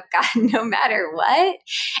child of God no matter what.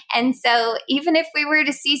 And so even if we were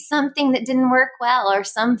to see something that didn't work well or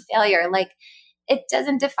some failure, like, it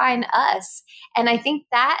doesn't define us. And I think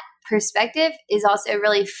that perspective is also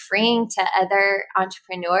really freeing to other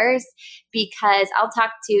entrepreneurs because I'll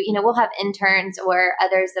talk to, we'll have interns or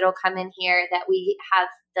others that'll come in here that we have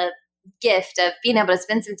the gift of being able to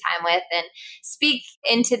spend some time with and speak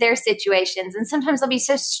into their situations. And sometimes they'll be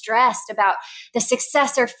so stressed about the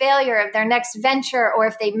success or failure of their next venture, or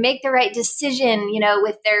if they make the right decision,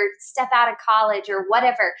 with their step out of college or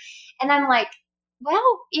whatever. And I'm like,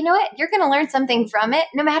 well, you know what? You're going to learn something from it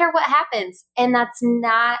no matter what happens. And that's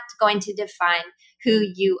not going to define who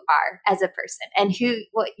you are as a person and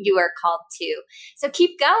what you are called to. So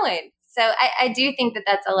keep going. So I do think that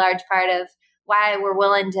that's a large part of why we're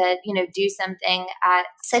willing to, do something at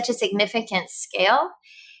such a significant scale.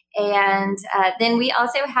 And then we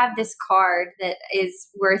also have this card that is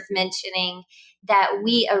worth mentioning that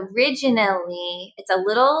we originally, it's a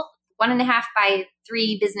little 1.5 by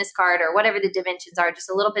 3 business card or whatever the dimensions are, just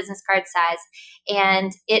a little business card size.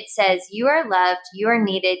 And it says, you are loved, you are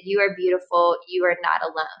needed, you are beautiful, you are not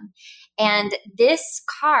alone. And this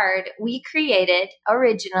card we created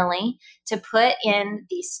originally to put in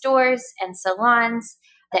the stores and salons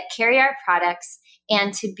that carry our products,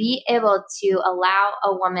 and to be able to allow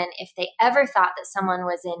a woman, if they ever thought that someone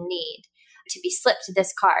was in need, to be slipped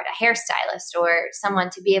this card, a hairstylist or someone,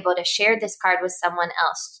 to be able to share this card with someone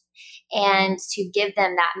else and to give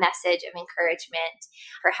them that message of encouragement,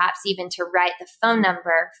 perhaps even to write the phone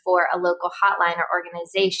number for a local hotline or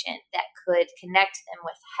organization that could connect them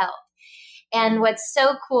with help. And what's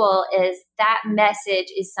so cool is that message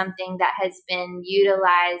is something that has been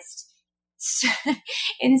utilized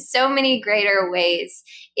in so many greater ways.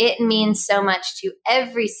 It means so much to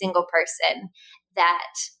every single person that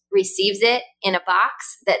receives it in a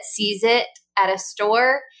box, that sees it at a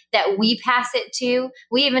store, that we pass it to.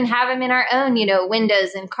 We even have them in our own,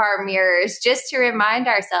 windows and car mirrors, just to remind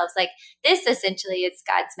ourselves, like, this essentially is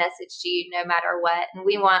God's message to you no matter what. And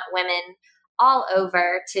we want women all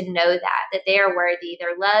over to know that they are worthy, they're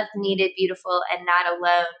loved, needed, beautiful, and not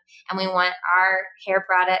alone. And we want our hair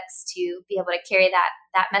products to be able to carry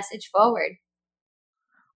that message forward.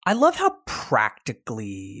 I love how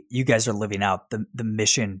practically you guys are living out the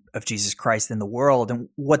mission of Jesus Christ in the world. And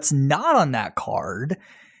what's not on that card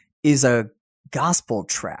is a gospel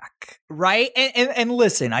track, right? And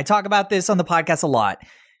listen, I talk about this on the podcast a lot.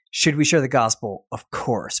 Should we share the gospel? Of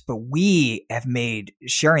course. But we have made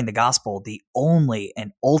sharing the gospel the only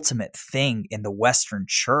and ultimate thing in the Western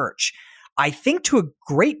church. I think to a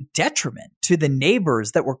great detriment to the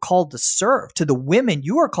neighbors that we're called to serve, to the women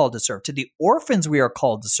you are called to serve, to the orphans we are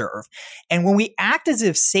called to serve. And when we act as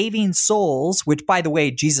if saving souls, which, by the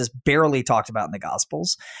way, Jesus barely talked about in the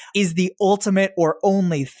Gospels, is the ultimate or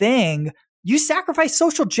only thing, you sacrifice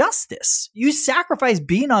social justice. You sacrifice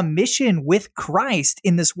being on mission with Christ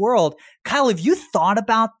in this world. Kyle, have you thought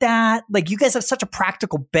about that? Like, you guys have such a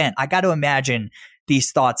practical bent. I got to imagine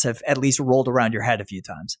these thoughts have at least rolled around your head a few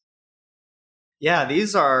times. Yeah,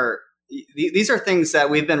 these are things that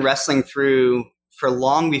we've been wrestling through for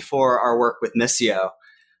long before our work with MISSIO.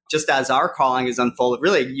 Just as our calling is unfolded,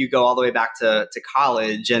 really, you go all the way back to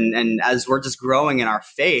college, and as we're just growing in our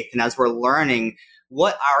faith, and as we're learning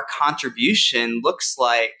what our contribution looks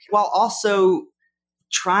like, while also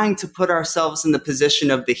trying to put ourselves in the position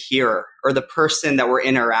of the hearer or the person that we're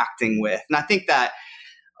interacting with. And I think that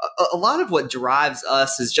a lot of what drives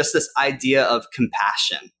us is just this idea of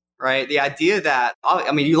compassion. Right. The idea that,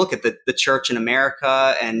 you look at the church in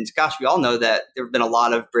America, and gosh, we all know that there have been a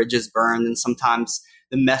lot of bridges burned, and sometimes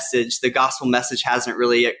the gospel message hasn't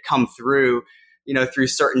really come through, through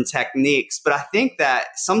certain techniques. But I think that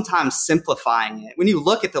sometimes simplifying it, when you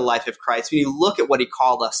look at the life of Christ, when you look at what he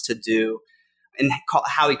called us to do and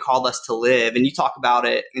how he called us to live, and you talk about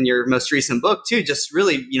it in your most recent book too, just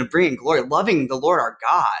really, bringing glory, loving the Lord our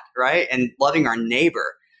God, right? And loving our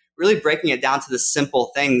neighbor. Really breaking it down to the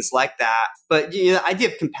simple things like that. But the idea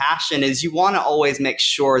of compassion is you want to always make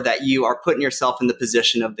sure that you are putting yourself in the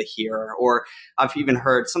position of the hearer. Or I've even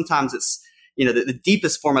heard sometimes it's, the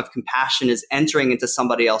deepest form of compassion is entering into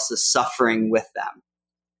somebody else's suffering with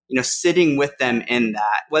them, sitting with them in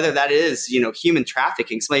that, whether that is, human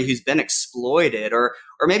trafficking, somebody who's been exploited, or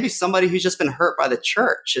maybe somebody who's just been hurt by the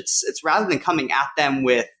church. It's rather than coming at them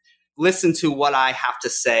with, listen to what I have to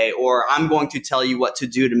say, or I'm going to tell you what to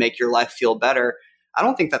do to make your life feel better. I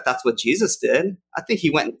don't think that that's what Jesus did. I think he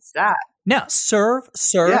went and sat. Now, serve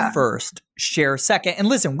first, share second. And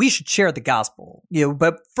listen, we should share the gospel,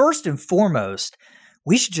 but first and foremost,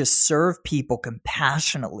 we should just serve people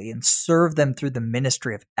compassionately and serve them through the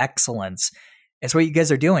ministry of excellence. It's what you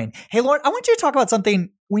guys are doing. Hey, Lorin, I want you to talk about something.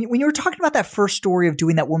 When you were talking about that first story of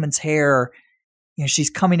doing that woman's hair,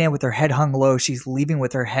 she's coming in with her head hung low. She's leaving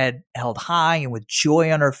with her head held high and with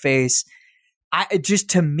joy on her face.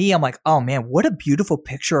 To me, I'm like, oh man, what a beautiful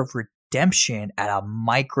picture of redemption at a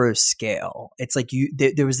micro scale. It's like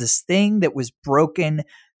there was this thing that was broken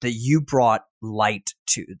that you brought light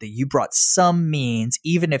to, that you brought some means,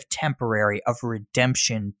 even if temporary, of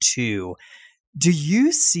redemption to. Do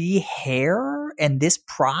you see hair and this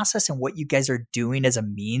process and what you guys are doing as a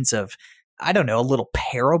means of, I don't know, a little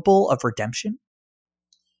parable of redemption?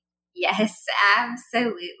 Yes,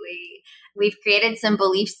 absolutely. We've created some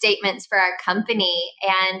belief statements for our company,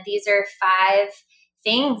 and these are 5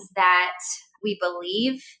 things that we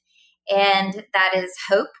believe, and that is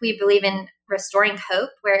hope. We believe in restoring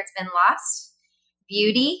hope where it's been lost.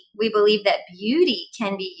 Beauty. We believe that beauty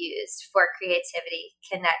can be used for creativity,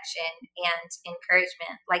 connection, and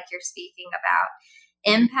encouragement, like you're speaking about.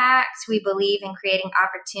 Impact, we believe in creating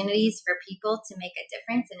opportunities for people to make a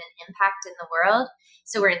difference and an impact in the world.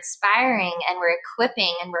 So we're inspiring and we're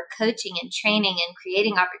equipping and we're coaching and training and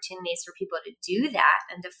creating opportunities for people to do that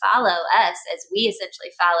and to follow us as we essentially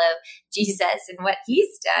follow Jesus and what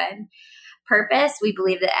he's done. Purpose, we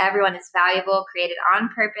believe that everyone is valuable, created on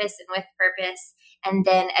purpose and with purpose. And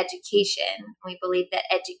then education, we believe that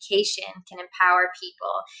education can empower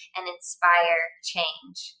people and inspire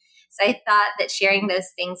change. So I thought that sharing those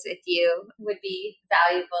things with you would be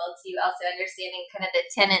valuable to also understanding kind of the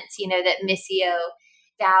tenets, that MISSIO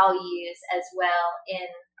values as well in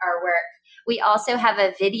our work. We also have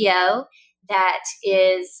a video that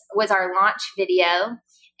was our launch video,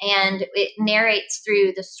 and it narrates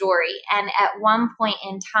through the story. And at one point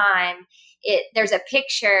in time, there's a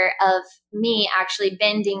picture of me actually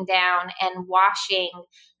bending down and washing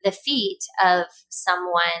the feet of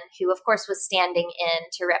someone who, of course, was standing in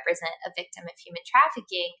to represent a victim of human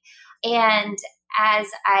trafficking. And as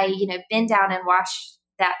I, bend down and wash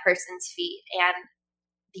that person's feet, and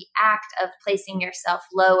the act of placing yourself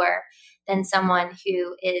lower than someone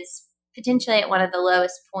who is potentially at one of the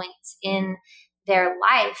lowest points in their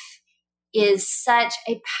life is such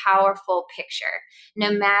a powerful picture.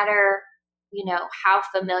 No matter, how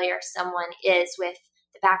familiar someone is with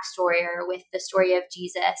the backstory or with the story of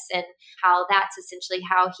Jesus, and how that's essentially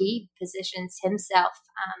how he positions himself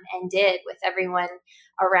and did with everyone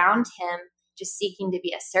around him, just seeking to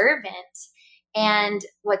be a servant. And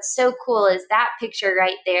what's so cool is that picture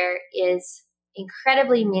right there is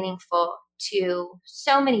incredibly meaningful to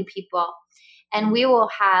so many people. And we will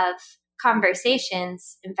have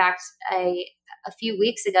conversations. In fact, a few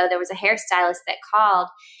weeks ago, there was a hairstylist that called,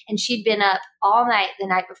 and she'd been up all night the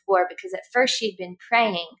night before because at first she'd been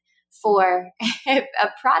praying for a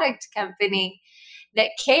product company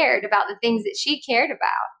that cared about the things that she cared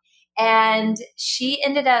about. And she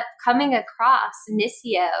ended up coming across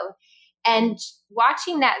MISSIO and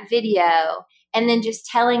watching that video, and then just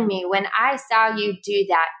telling me, when I saw you do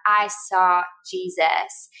that, I saw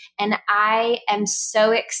Jesus. And I am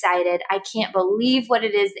so excited. I can't believe what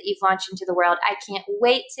it is that you've launched into the world. I can't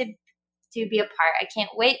wait to be a part. I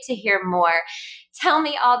can't wait to hear more. Tell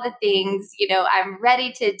me all the things, I'm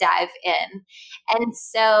ready to dive in. And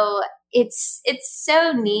so it's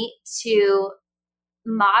so neat to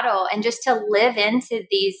model and just to live into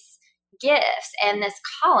these gifts and this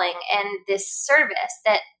calling and this service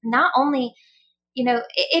that not only,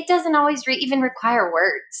 it doesn't always even require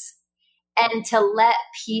words. And to let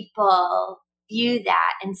people view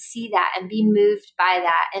that and see that and be moved by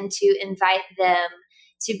that, and to invite them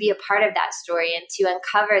to be a part of that story and to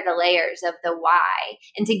uncover the layers of the why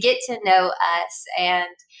and to get to know us. And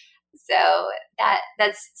so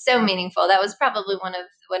that's so meaningful. That was probably one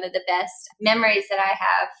of the best memories that I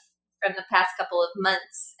have from the past couple of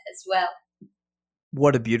months as well.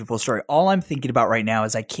 What a beautiful story. All I'm thinking about right now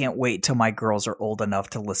is I can't wait till my girls are old enough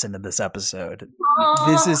to listen to this episode. Aww.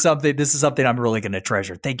 This is something I'm really going to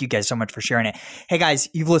treasure. Thank you guys so much for sharing it. Hey guys,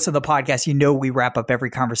 you've listened to the podcast. We wrap up every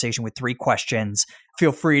conversation with 3 questions.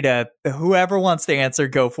 Feel free to, whoever wants to answer,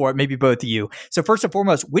 go for it. Maybe both of you. So first and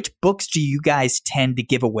foremost, which books do you guys tend to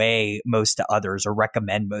give away most to others or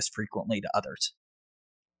recommend most frequently to others?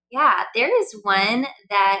 Yeah, there is one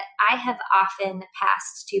that I have often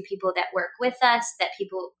passed to people that work with us,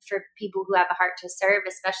 for people who have a heart to serve,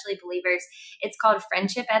 especially believers. It's called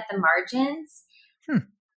Friendship at the Margins.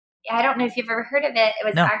 I don't know if you've ever heard of it. It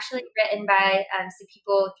was actually written by some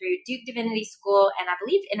people through Duke Divinity School and I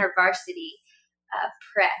believe InterVarsity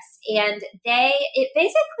Press. And it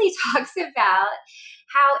basically talks about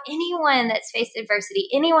how anyone that's faced adversity,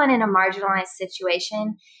 anyone in a marginalized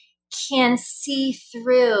situation, can see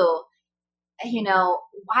through,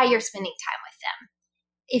 why you're spending time with them.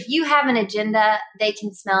 If you have an agenda, they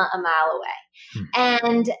can smell it a mile away.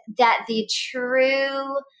 And that the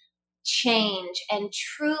true change and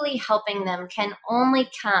truly helping them can only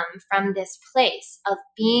come from this place of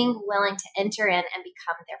being willing to enter in and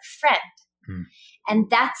become their friend. And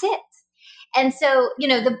that's it. And so,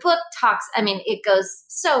 the book talks, it goes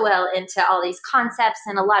so well into all these concepts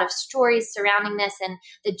and a lot of stories surrounding this and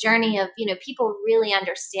the journey of, people really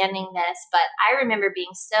understanding this. But I remember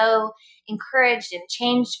being so encouraged and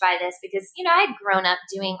changed by this because, I'd grown up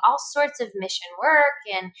doing all sorts of mission work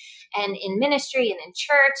and in ministry and in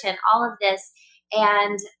church and all of this,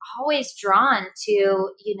 and always drawn to,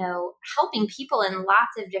 helping people in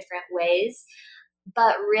lots of different ways.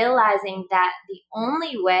 But realizing that the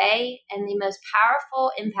only way and the most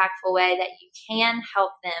powerful, impactful way that you can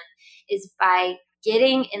help them is by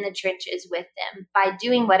getting in the trenches with them, by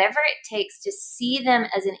doing whatever it takes to see them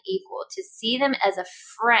as an equal, to see them as a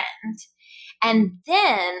friend, and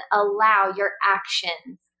then allow your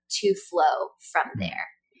actions to flow from there.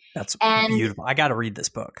 That's beautiful. I got to read this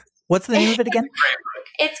book. What's the name of it again?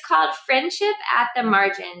 It's called Friendship at the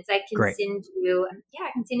Margins. I can send you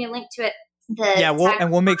a link to it.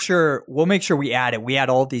 We'll make sure we add it. We add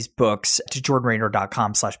all these books to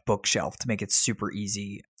jordanraynor.com/bookshelf to make it super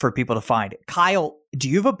easy for people to find. Kyle, do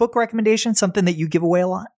you have a book recommendation? Something that you give away a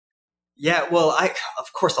lot? Yeah, well,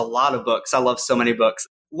 of course, a lot of books. I love so many books.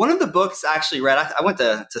 One of the books I actually read, I went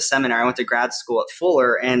to seminary. I went to grad school at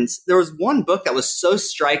Fuller, and there was one book that was so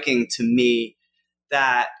striking to me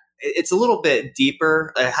that it's a little bit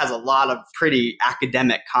deeper. It has a lot of pretty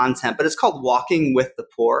academic content, but it's called Walking with the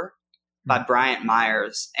Poor by Bryant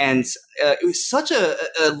Myers. And it was such a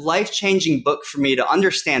life-changing book for me to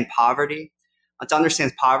understand poverty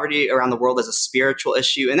around the world as a spiritual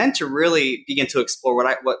issue, and then to really begin to explore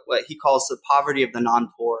what he calls the poverty of the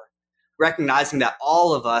non-poor, recognizing that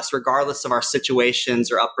all of us, regardless of our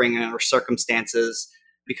situations or upbringing or circumstances,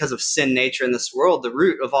 because of sin nature in this world, the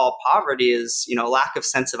root of all poverty is, a lack of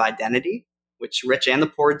sense of identity, which rich and the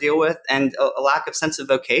poor deal with, and a lack of sense of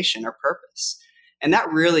vocation or purpose. And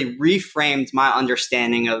that really reframed my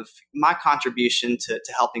understanding of my contribution to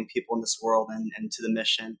helping people in this world and to the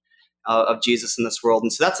mission of Jesus in this world.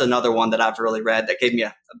 And so that's another one that I've really read that gave me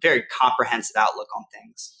a very comprehensive outlook on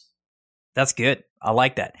things. That's good. I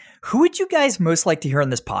like that. Who would you guys most like to hear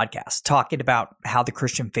on this podcast talking about how the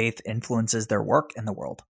Christian faith influences their work in the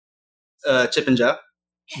world? Chip and Joe.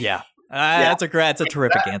 Yeah. That's a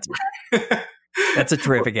terrific answer. That's a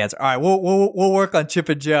terrific answer. All right, we'll work on Chip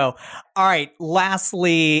and Joe. All right,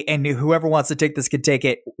 lastly, and whoever wants to take this can take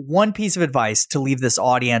it, one piece of advice to leave this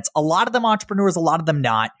audience. A lot of them entrepreneurs, a lot of them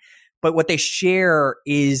not. But what they share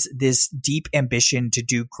is this deep ambition to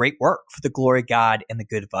do great work for the glory of God and the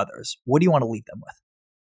good of others. What do you want to leave them with?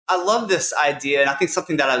 I love this idea. And I think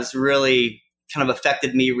something that has really kind of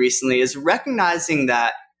affected me recently is recognizing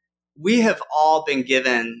that we have all been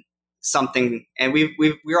given something, and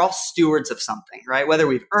we're all stewards of something, right? Whether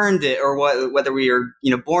we've earned it or whether we are,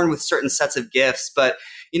 born with certain sets of gifts. But,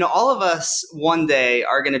 all of us one day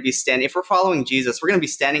are going to be standing, if we're following Jesus, we're going to be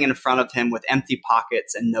standing in front of him with empty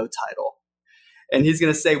pockets and no title. And he's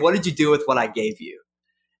going to say, what did you do with what I gave you?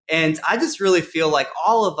 And I just really feel like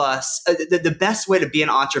all of us, the best way to be an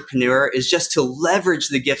entrepreneur is just to leverage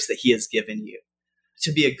the gifts that he has given you,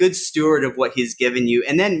 to be a good steward of what he's given you.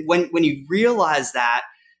 And then when you realize that,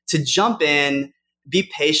 to jump in, be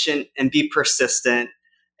patient, and be persistent.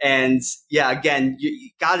 And again,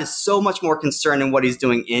 God is so much more concerned in what he's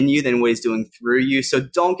doing in you than what he's doing through you. So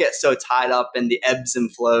don't get so tied up in the ebbs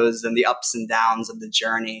and flows and the ups and downs of the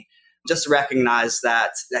journey. Just recognize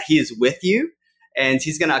that he is with you, and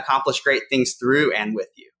he's going to accomplish great things through and with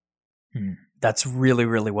you. That's really,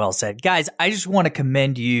 really well said. Guys, I just want to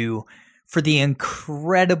commend you for the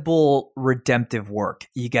incredible redemptive work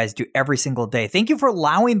you guys do every single day. Thank you for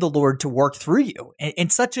allowing the Lord to work through you in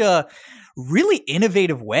such a really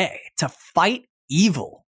innovative way to fight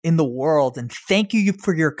evil in the world. And thank you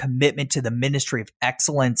for your commitment to the ministry of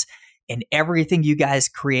excellence in everything you guys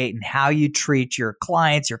create and how you treat your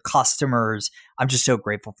clients, your customers. I'm just so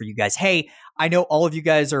grateful for you guys. Hey, I know all of you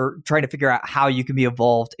guys are trying to figure out how you can be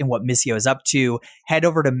involved in what MISSIO is up to. Head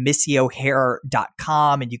over to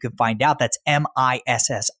missiohair.com and you can find out. That's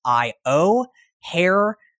MISSIO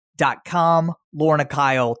hair.com. Lorin and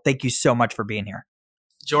Kyle, thank you so much for being here.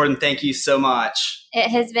 Jordan, thank you so much. It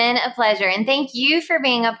has been a pleasure. And thank you for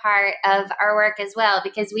being a part of our work as well,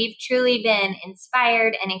 because we've truly been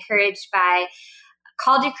inspired and encouraged by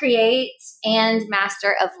Call to Create and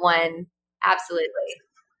Master of One. Absolutely.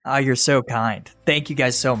 Oh, you're so kind. Thank you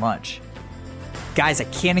guys so much. Guys, I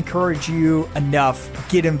can't encourage you enough.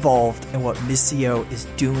 Get involved in what MISSIO is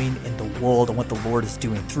doing in the world and what the Lord is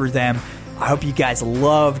doing through them. I hope you guys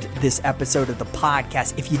loved this episode of the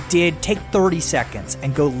podcast. If you did, take 30 seconds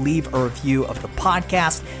and go leave a review of the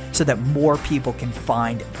podcast so that more people can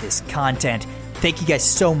find this content. Thank you guys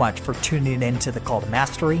so much for tuning in to the Call to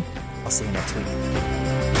Mastery. I'll see you next week.